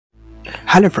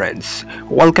Hello friends,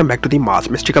 welcome back to the Mars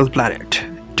Mystical Planet.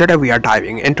 Today we are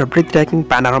diving into a breathtaking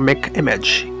panoramic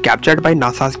image captured by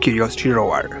NASA's Curiosity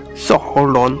rover. So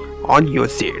hold on your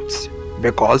seats,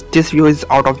 because this view is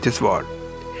out of this world.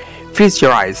 Feast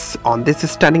your eyes on this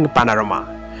stunning panorama.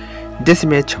 This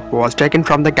image was taken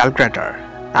from the Gulf crater,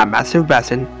 a massive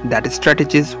basin that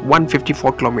stretches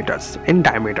 154 kilometers in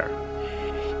diameter.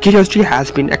 Curiosity has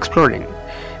been exploring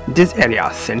this area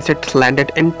since it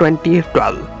landed in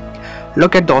 2012.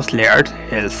 Look at those layered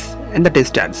hills in the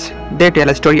distance. They tell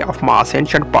a story of Mars'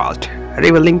 ancient past,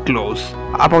 revealing clues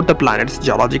about the planet's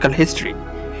geological history.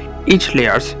 Each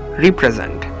layers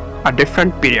represent a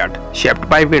different period shaped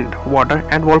by wind, water,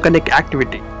 and volcanic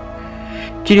activity.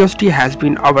 Curiosity has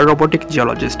been our robotic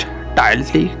geologist,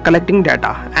 tirelessly collecting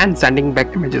data and sending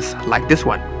back images like this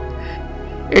one.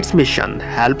 Its mission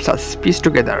helps us piece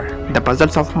together the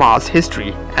puzzles of Mars'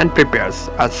 history and prepares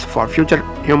us for future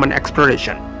human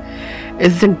exploration.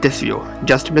 Isn't this view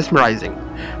just mesmerizing?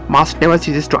 Mars never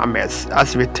ceases to amaze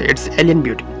us with its alien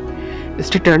beauty.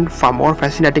 Stay tuned for more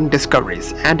fascinating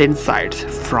discoveries and insights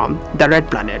from the Red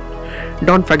Planet.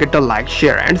 Don't forget to like,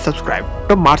 share and subscribe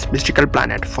to Mars Mystical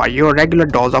Planet for your regular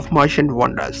dose of Martian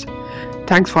wonders.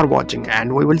 Thanks for watching,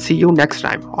 and we will see you next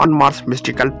time on Mars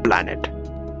Mystical Planet.